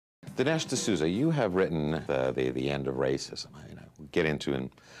Dinesh D'Souza, you have written the End of Racism. We'll get into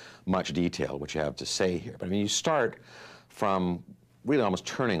in much detail what you have to say here. But I mean, you start from really almost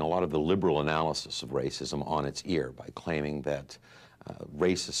turning a lot of the liberal analysis of racism on its ear by claiming that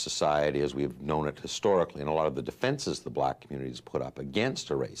racist society, as we've known it historically, and a lot of the defenses the black community has put up against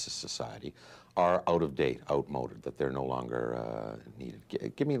a racist society are out of date, outmoded, that they're no longer needed.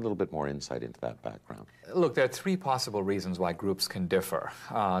 Give me a little bit more insight into that background. Look, there are three possible reasons why groups can differ.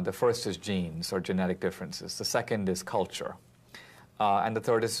 The first is genes or genetic differences. The second is culture. And the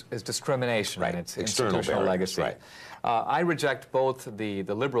third is discrimination and its institutional legacy. Right. I reject both the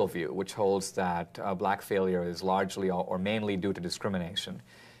liberal view, which holds that black failure is largely or mainly due to discrimination,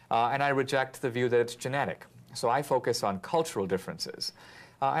 and I reject the view that it's genetic. So I focus on cultural differences.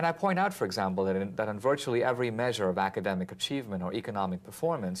 And I point out, for example, that in virtually every measure of academic achievement or economic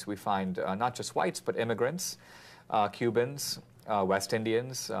performance, we find not just whites, but immigrants, Cubans, West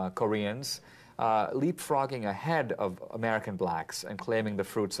Indians, Koreans, leapfrogging ahead of American blacks and claiming the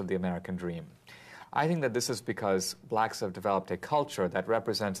fruits of the American dream. I think that this is because blacks have developed a culture that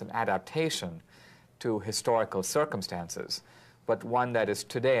represents an adaptation to historical circumstances, but one that is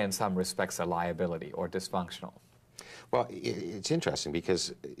today in some respects a liability or dysfunctional. Well, it's interesting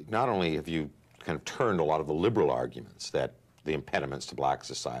because not only have you kind of turned a lot of the liberal arguments that the impediments to black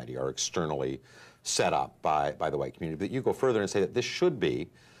society are externally set up by the white community, but you go further and say that this should be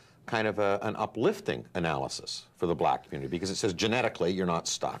kind of an uplifting analysis for the black community, because it says genetically you're not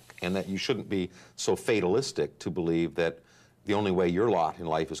stuck, and that you shouldn't be so fatalistic to believe that the only way your lot in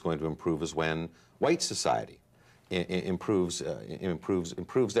life is going to improve is when white society improves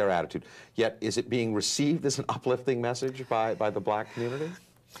their attitude. Yet, is it being received as an uplifting message by the black community?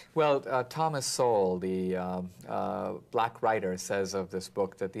 Well, Thomas Sowell, the black writer, says of this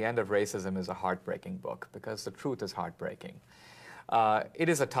book that The End of Racism is a heartbreaking book because the truth is heartbreaking. It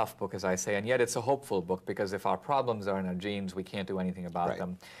is a tough book, as I say, and yet it's a hopeful book because if our problems are in our genes, we can't do anything about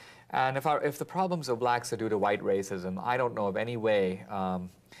them. And if the problems of blacks are due to white racism, I don't know of any way,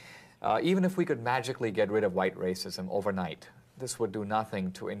 even if we could magically get rid of white racism overnight, this would do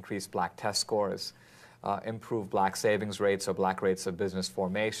nothing to increase black test scores, improve black savings rates or black rates of business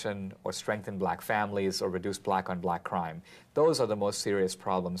formation, or strengthen black families, or reduce black-on-black crime. Those are the most serious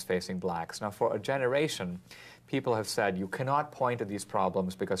problems facing blacks. Now, for a generation, people have said you cannot point to these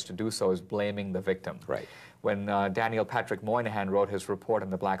problems because to do so is blaming the victim. Right. When Daniel Patrick Moynihan wrote his report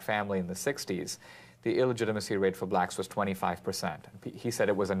on the black family in the 60s, the illegitimacy rate for blacks was 25%. He said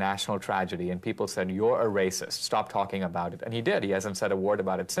it was a national tragedy, and people said, "You're a racist, stop talking about it." And he did. He hasn't said a word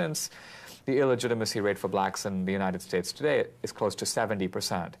about it since. The illegitimacy rate for blacks in the United States today is close to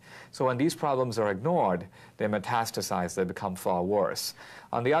 70%. So when these problems are ignored, they metastasize, they become far worse.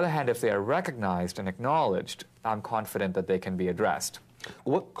 On the other hand, if they are recognized and acknowledged, I'm confident that they can be addressed.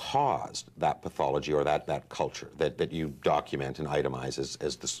 What caused that pathology or that culture that you document and itemize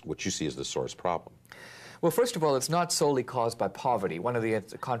as what you see as the source problem? Well, first of all, it's not solely caused by poverty. One of the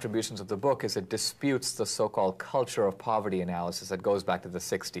contributions of the book is it disputes the so-called culture of poverty analysis that goes back to the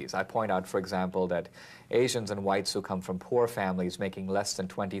 60s. I point out, for example, that Asians and whites who come from poor families making less than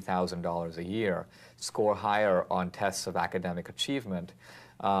 $20,000 a year score higher on tests of academic achievement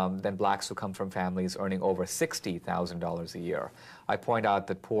than blacks who come from families earning over $60,000 a year. I point out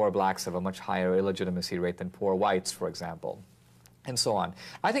that poor blacks have a much higher illegitimacy rate than poor whites, for example, and so on.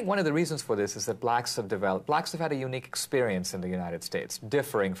 I think one of the reasons for this is that blacks have had a unique experience in the United States,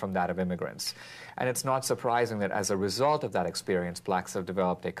 differing from that of immigrants. And it's not surprising that as a result of that experience, blacks have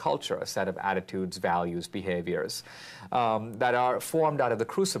developed a culture, a set of attitudes, values, behaviors that are formed out of the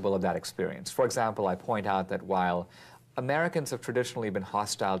crucible of that experience. For example, I point out that while Americans have traditionally been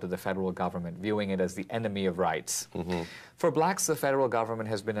hostile to the federal government, viewing it as the enemy of rights. For blacks, the federal government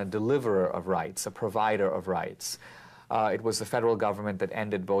has been a deliverer of rights, a provider of rights. It was the federal government that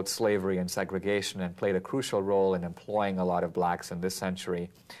ended both slavery and segregation and played a crucial role in employing a lot of blacks in this century.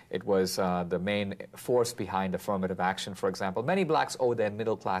 It was the main force behind affirmative action, for example. Many blacks owe their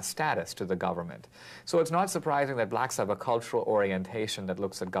middle-class status to the government. So it's not surprising that blacks have a cultural orientation that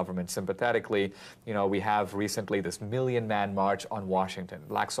looks at government sympathetically. You know, we have recently this million-man march on Washington.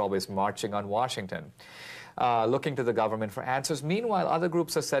 Blacks always marching on Washington. Looking to the government for answers. Meanwhile, other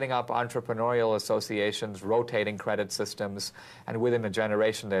groups are setting up entrepreneurial associations, rotating credit systems, and within a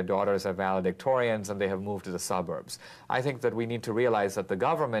generation their daughters are valedictorians and they have moved to the suburbs. I think that we need to realize that the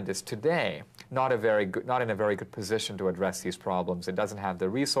government is today not in a very good position to address these problems. It doesn't have the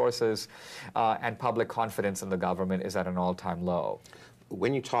resources, and public confidence in the government is at an all-time low.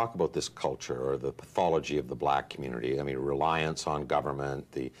 When you talk about this culture or the pathology of the black community, I mean, reliance on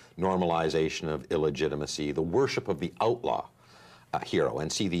government, the normalization of illegitimacy, the worship of the outlaw, hero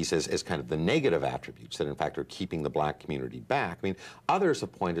and see these as kind of the negative attributes that in fact are keeping the black community back. I mean, others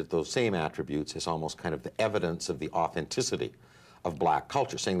have pointed those same attributes as almost kind of the evidence of the authenticity of black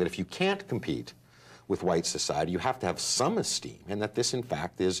culture, saying that if you can't compete with white society, you have to have some esteem, and that this, in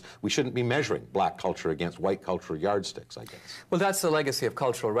fact, is, we shouldn't be measuring black culture against white cultural yardsticks, I guess. Well, that's the legacy of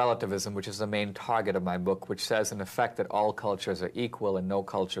cultural relativism, which is the main target of my book, which says, in effect, that all cultures are equal and no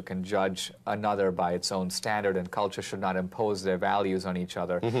culture can judge another by its own standard, and culture should not impose their values on each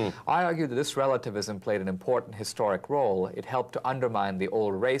other. I argue that this relativism played an important historic role. It helped to undermine the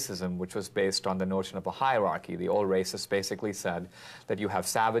old racism, which was based on the notion of a hierarchy. The old racists basically said that you have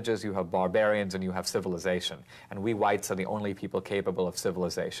savages, you have barbarians, and you have civilization, and we whites are the only people capable of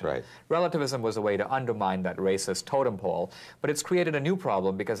civilization. Right. Relativism was a way to undermine that racist totem pole, but it's created a new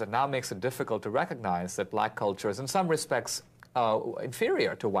problem because it now makes it difficult to recognize that black culture is in some respects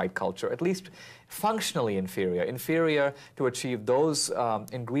inferior to white culture, at least functionally inferior to achieve those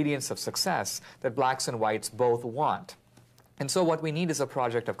ingredients of success that blacks and whites both want. And so what we need is a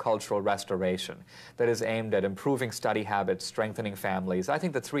project of cultural restoration that is aimed at improving study habits, strengthening families. I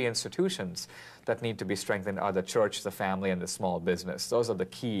think the three institutions that need to be strengthened are the church, the family, and the small business. Those are the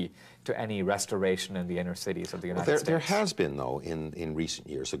key to any restoration in the inner cities of the United States. There has been, though, in recent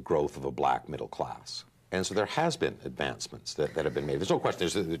years, a growth of a black middle class. And so there has been advancements that have been made. There's no question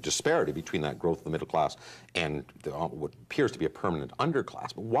there's a disparity between that growth of the middle class and what appears to be a permanent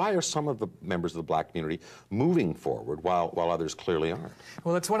underclass. But why are some of the members of the black community moving forward while others clearly aren't?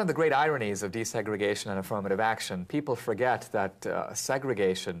 Well, it's one of the great ironies of desegregation and affirmative action. People forget that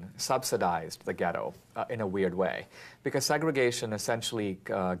segregation subsidized the ghetto in a weird way, because segregation essentially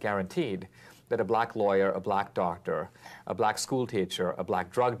guaranteed that a black lawyer, a black doctor, a black school teacher, a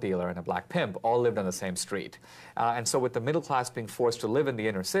black drug dealer, and a black pimp all lived on the same street. And so with the middle class being forced to live in the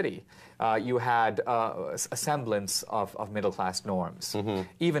inner city, you had a semblance of middle class norms,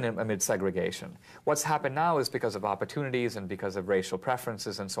 even amid segregation. What's happened now is because of opportunities and because of racial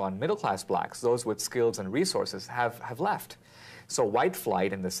preferences and so on, middle class blacks, those with skills and resources, have left. So white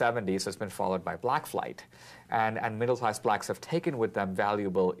flight in the 70s has been followed by black flight. And middle-class blacks have taken with them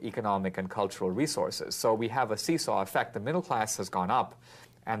valuable economic and cultural resources. So we have a seesaw effect. The middle class has gone up,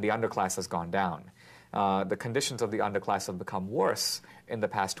 and the underclass has gone down. The conditions of the underclass have become worse in the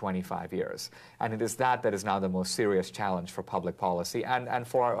past 25 years. And it is that is now the most serious challenge for public policy and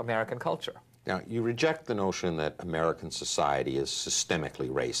for American culture. Now, you reject the notion that American society is systemically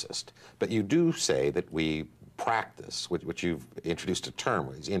racist, but you do say that we practice, which you've introduced a term,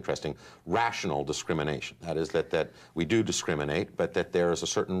 which is interesting, rational discrimination. That is that we do discriminate, but that there is a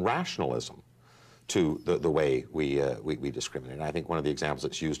certain rationalism to the way we discriminate. And I think one of the examples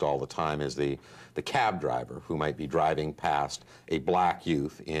that's used all the time is the cab driver who might be driving past a black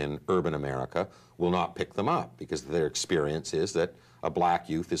youth in urban America will not pick them up because their experience is that a black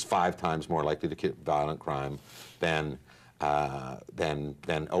youth is 5 times more likely to commit violent crime than a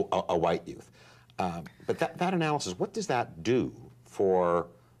white youth. But that analysis, what does that do for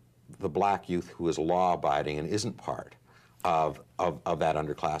the black youth who is law-abiding and isn't part of that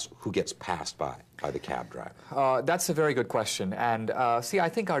underclass who gets passed by the cab driver? That's a very good question. And see, I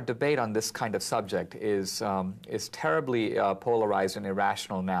think our debate on this kind of subject is terribly polarized and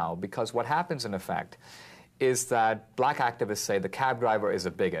irrational now, because what happens in effect is that black activists say the cab driver is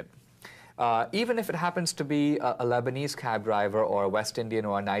a bigot. Even if it happens to be a Lebanese cab driver or a West Indian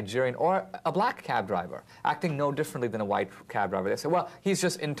or a Nigerian or a black cab driver, acting no differently than a white cab driver, they say, well, he's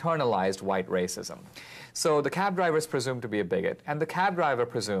just internalized white racism. So the cab driver is presumed to be a bigot, and the cab driver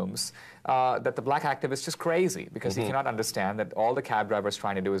presumes that the black activist is just crazy because he cannot understand that all the cab driver is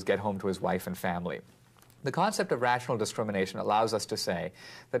trying to do is get home to his wife and family. The concept of rational discrimination allows us to say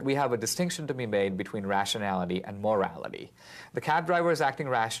that we have a distinction to be made between rationality and morality. The cab driver is acting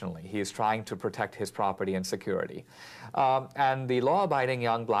rationally. He is trying to protect his property and security. And the law-abiding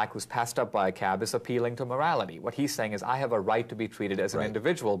young black who's passed up by a cab is appealing to morality. What he's saying is, I have a right to be treated as an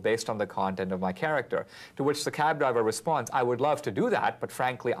individual based on the content of my character. To which the cab driver responds, I would love to do that, but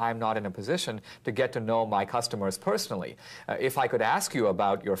frankly, I'm not in a position to get to know my customers personally. If I could ask you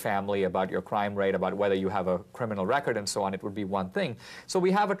about your family, about your crime rate, about whether you have a criminal record and so on, it would be one thing. So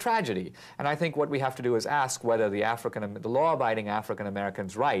we have a tragedy. And I think what we have to do is ask whether the law-abiding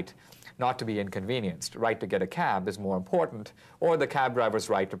African-American's right not to be inconvenienced, right to get a cab is more important, or the cab driver's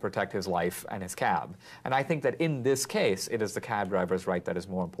right to protect his life and his cab. And I think that in this case, it is the cab driver's right that is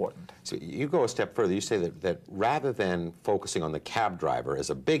more important. So you go a step further. You say that rather than focusing on the cab driver as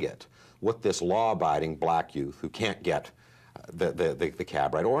a bigot, what this law-abiding black youth who can't get the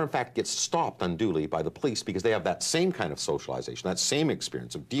cab ride, or in fact gets stopped unduly by the police because they have that same kind of socialization, that same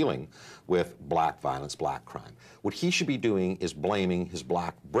experience of dealing with black violence, black crime. What he should be doing is blaming his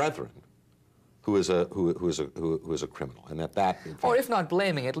black brethren who is a criminal, and that in fact, or if not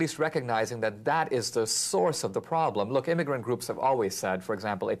blaming, at least recognizing that that is the source of the problem. Look, immigrant groups have always said, for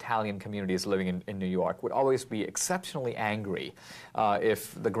example, Italian communities living in New York would always be exceptionally angry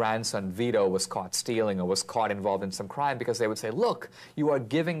if the grandson Vito was caught stealing or was caught involved in some crime, because they would say, look, you are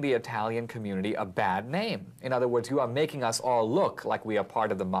giving the Italian community a bad name. In other words, you are making us all look like we are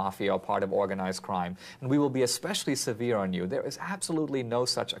part of the mafia or part of organized crime, and we will be especially severe on you. There is absolutely no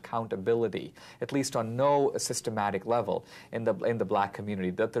such accountability, at least on no systematic level in the black community.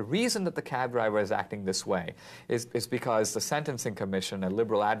 That the reason that the cab driver is acting this way is because the Sentencing Commission, a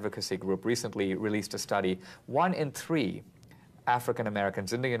liberal advocacy group, recently released a study. 1 in 3 African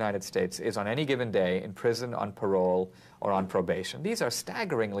Americans in the United States is on any given day in prison, on parole, or on probation. These are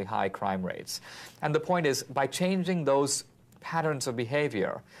staggeringly high crime rates. And the point is, by changing those patterns of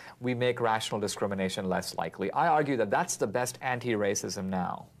behavior, we make rational discrimination less likely. I argue that that's the best anti-racism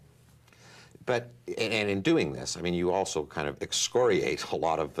now. But, and in doing this, I mean, you also kind of excoriate a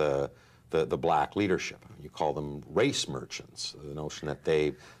lot of the black leadership. You call them race merchants, the notion that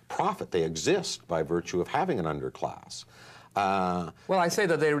they profit, they exist by virtue of having an underclass. Well, I say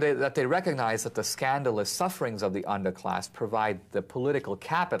that they recognize that the scandalous sufferings of the underclass provide the political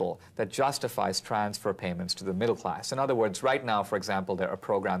capital that justifies transfer payments to the middle class. In other words, right now, for example, there are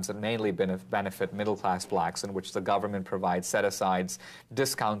programs that mainly benefit middle-class blacks, in which the government provides set-asides,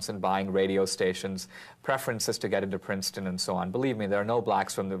 discounts in buying radio stations, preferences to get into Princeton, and so on. Believe me, there are no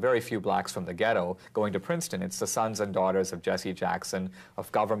blacks very few blacks from the ghetto going to Princeton. It's the sons and daughters of Jesse Jackson, of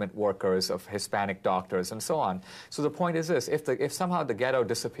government workers, of Hispanic doctors, and so on. So the point is this: if somehow the ghetto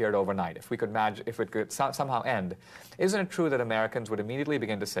disappeared overnight, if it could somehow end, isn't it true that Americans would immediately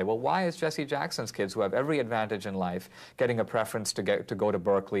begin to say, well, why is Jesse Jackson's kids, who have every advantage in life, getting a preference to go to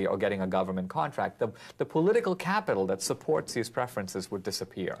Berkeley or getting a government contract? The political capital that supports these preferences would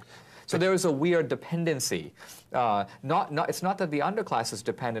disappear. So there is a weird dependency. It's not that the underclass is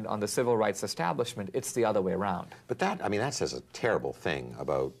dependent on the civil rights establishment, it's the other way around. But that, I mean, that says a terrible thing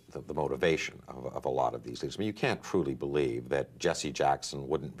about the motivation of a lot of these leaders. I mean, you can't truly believe that Jesse Jackson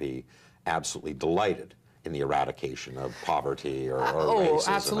wouldn't be absolutely delighted in the eradication of poverty or racism. Oh,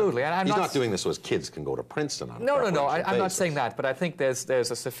 absolutely. And he's not doing this so his kids can go to Princeton on No, a I'm not saying that, but I think there's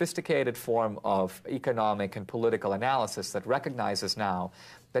a sophisticated form of economic and political analysis that recognizes now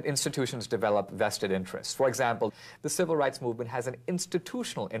that institutions develop vested interests. For example, the civil rights movement has an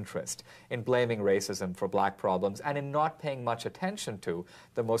institutional interest in blaming racism for black problems and in not paying much attention to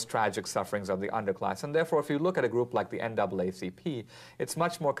the most tragic sufferings of the underclass. And therefore, if you look at a group like the NAACP, it's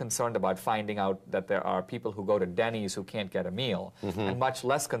much more concerned about finding out that there are people who go to Denny's who can't get a meal, and much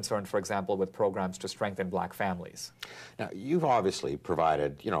less concerned, for example, with programs to strengthen black families. Now, you've obviously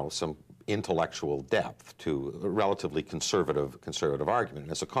provided, you know, some intellectual depth to a relatively conservative argument.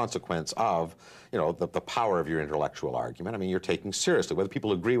 And as a consequence of, you know, the power of your intellectual argument, I mean, you're taking seriously, whether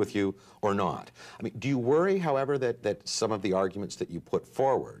people agree with you or not. I mean, do you worry, however, that some of the arguments that you put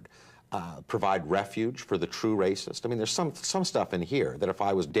forward provide refuge for the true racist? I mean, there's some stuff in here that if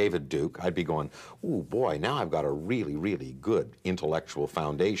I was David Duke, I'd be going, ooh, boy, now I've got a really, really good intellectual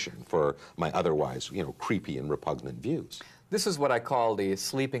foundation for my otherwise, you know, creepy and repugnant views. This is what I call the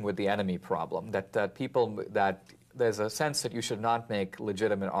sleeping with the enemy problem, that there's a sense that you should not make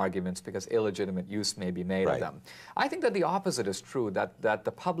legitimate arguments because illegitimate use may be made of them. I think that the opposite is true, that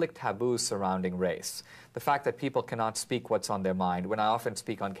the public taboos surrounding race, the fact that people cannot speak what's on their mind. When I often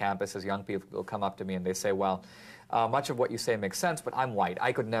speak on campuses, young people will come up to me and they say, well, much of what you say makes sense, but I'm white.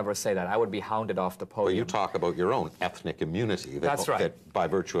 I could never say that. I would be hounded off the podium. Well, you talk about your own ethnic immunity. That's right. That by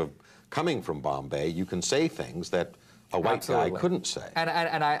virtue of coming from Bombay, you can say things that a white guy couldn't say. And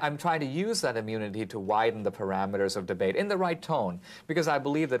I'm trying to use that immunity to widen the parameters of debate in the right tone, because I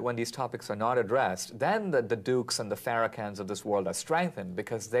believe that when these topics are not addressed, then the Dukes and the Farrakhan's of this world are strengthened,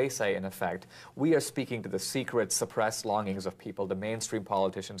 because they say, in effect, we are speaking to the secret, suppressed longings of people. The mainstream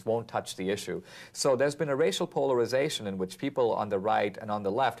politicians won't touch the issue. So there's been a racial polarization in which people on the right and on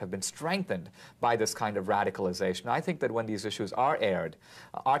the left have been strengthened by this kind of radicalization. I think that when these issues are aired,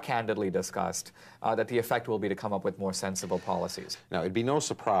 are candidly discussed, that the effect will be to come up with more sensible policies. Now, it'd be no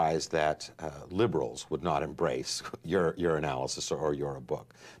surprise that liberals would not embrace your analysis or your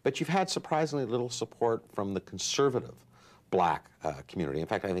book, but you've had surprisingly little support from the conservative black community. In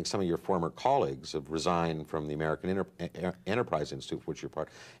fact, I think some of your former colleagues have resigned from the American Enterprise Institute, which you're part,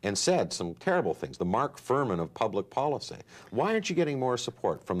 and said some terrible things, the Mark Furman of public policy. Why aren't you getting more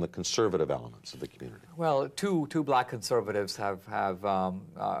support from the conservative elements of the community? Well, two black conservatives have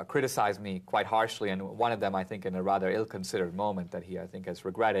criticized me quite harshly, and one of them, I think, in a rather ill-considered moment that he, I think, has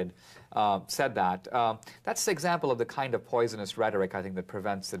regretted, said that. That's the example of the kind of poisonous rhetoric, I think, that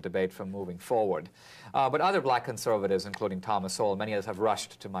prevents the debate from moving forward. But other black conservatives, including Thomas Sowell, many others have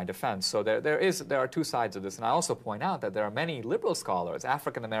rushed to my defense. So there are two sides of this. And I also point out that there are many liberal scholars,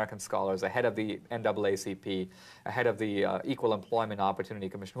 African-American scholars, ahead of the NAACP, ahead of the Equal Employment Opportunity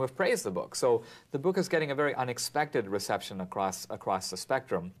Commission, who have praised the book. So the book is getting a very unexpected reception across the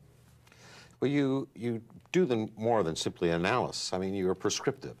spectrum. Well, you do more than simply analysis. I mean, you're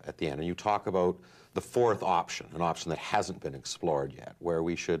prescriptive at the end, and you talk about the fourth option, an option that hasn't been explored yet, where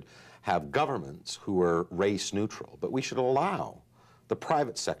we should have governments who are race neutral, but we should allow the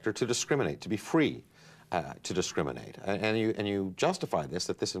private sector to discriminate, to be free to discriminate. And you justify this,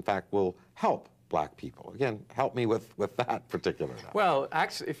 that this in fact will help black people. Again, help me with that particular. Well,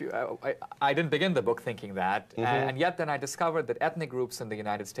 actually, if you, I didn't begin the book thinking that, and yet then I discovered that ethnic groups in the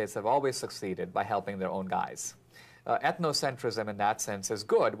United States have always succeeded by helping their own guys. Ethnocentrism in that sense is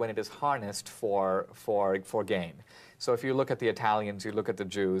good when it is harnessed for gain. So if you look at the Italians, you look at the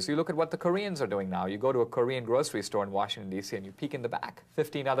Jews, you look at what the Koreans are doing now. You go to a Korean grocery store in Washington, D.C., and you peek in the back,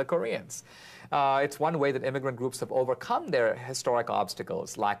 15 other Koreans. It's one way that immigrant groups have overcome their historic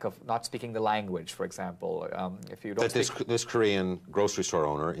obstacles, lack of not speaking the language, for example. If you don't this Korean grocery store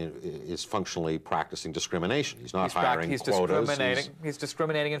owner is functionally practicing discrimination. He's not hiring quotas. He's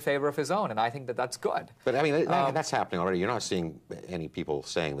discriminating in favor of his own, and I think that that's good. But I mean, that's happening already. You're not seeing any people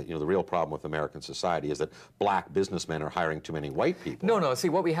saying that, you know, the real problem with American society is that black businessmen are hiring too many white people. No. See,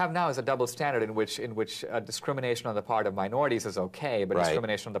 what we have now is a double standard in which discrimination on the part of minorities is okay, but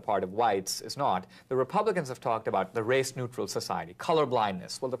discrimination on the part of whites is not. The Republicans have talked about the race-neutral society, color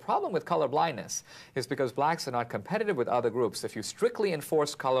blindness. Well, the problem with color blindness is because blacks are not competitive with other groups. If you strictly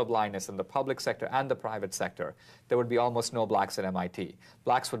enforce color blindness in the public sector and the private sector, there would be almost no blacks at MIT.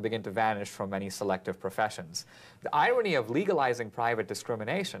 Blacks would begin to vanish from many selective professions. The irony of legalizing private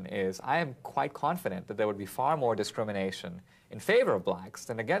discrimination is I am quite confident that there would be far more discrimination in favor of blacks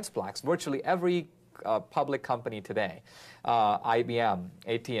than against blacks. Virtually every public company today, IBM,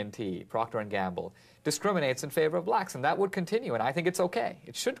 AT&T, Procter & Gamble, discriminates in favor of blacks, and that would continue, and I think it's okay.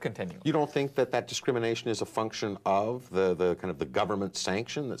 It should continue. You don't think that that discrimination is a function of the kind of the government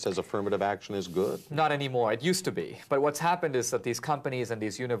sanction that says affirmative action is good? Not anymore. It used to be. But what's happened is that these companies and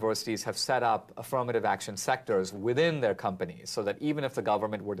these universities have set up affirmative action sectors within their companies so that even if the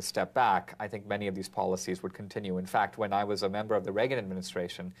government were to step back, I think many of these policies would continue. In fact, when I was a member of the Reagan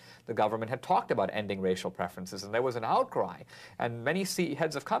administration, the government had talked about ending racial preferences, and there was an outcry. And many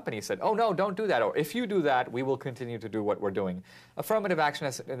heads of companies said, oh, no, don't do that, or if you do that, we will continue to do what we're doing. Affirmative action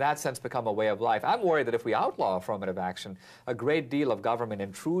has, in that sense, become a way of life. I'm worried that if we outlaw affirmative action, a great deal of government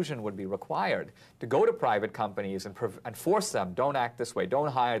intrusion would be required to go to private companies and force them, don't act this way, don't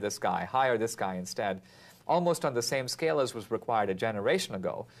hire this guy instead, almost on the same scale as was required a generation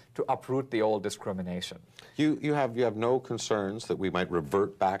ago to uproot the old discrimination. You have no concerns that we might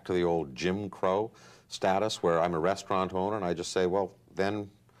revert back to the old Jim Crow status where I'm a restaurant owner and I just say, well, then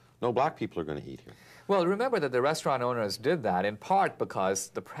no black people are going to eat here? Well, remember that the restaurant owners did that in part because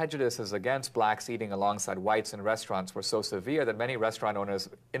the prejudices against blacks eating alongside whites in restaurants were so severe that many restaurant owners,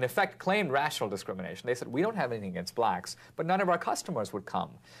 in effect, claimed racial discrimination. They said, we don't have anything against blacks, but none of our customers would come.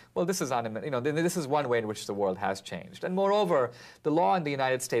 Well, this is, this is one way in which the world has changed. And moreover, the law in the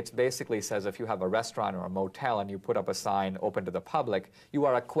United States basically says if you have a restaurant or a motel and you put up a sign open to the public, you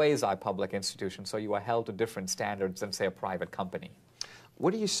are a quasi-public institution, so you are held to different standards than, say, a private company.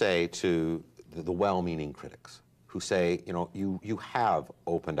 What do you say to the well-meaning critics who say, you know, you have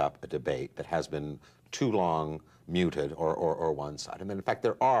opened up a debate that has been too long muted or one-sided? I mean, in fact,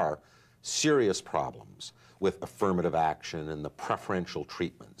 there are serious problems with affirmative action and the preferential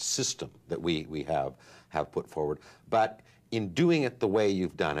treatment system that we have put forward. But in doing it the way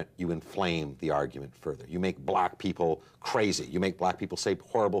you've done it, you inflame the argument further. You make black people crazy. You make black people say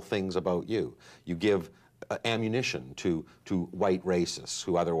horrible things about you. You give ammunition to white racists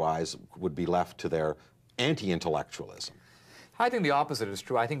who otherwise would be left to their anti-intellectualism. I think the opposite is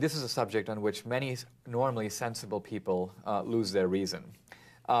true. I think this is a subject on which many normally sensible people lose their reason.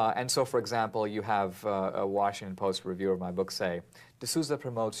 And so, for example, you have a Washington Post reviewer of my book say, D'Souza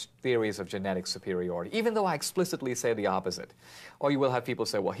promotes theories of genetic superiority, even though I explicitly say the opposite. Or you will have people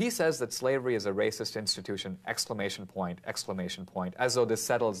say, well, he says that slavery is a racist institution, exclamation point, as though this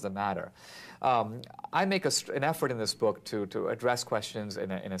settles the matter. I make an effort in this book to address questions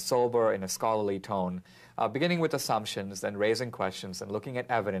in a sober, in a scholarly tone, beginning with assumptions, then raising questions, and looking at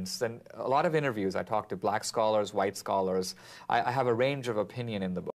evidence. Then a lot of interviews. I talk to black scholars, white scholars. I have a range of opinion in the book.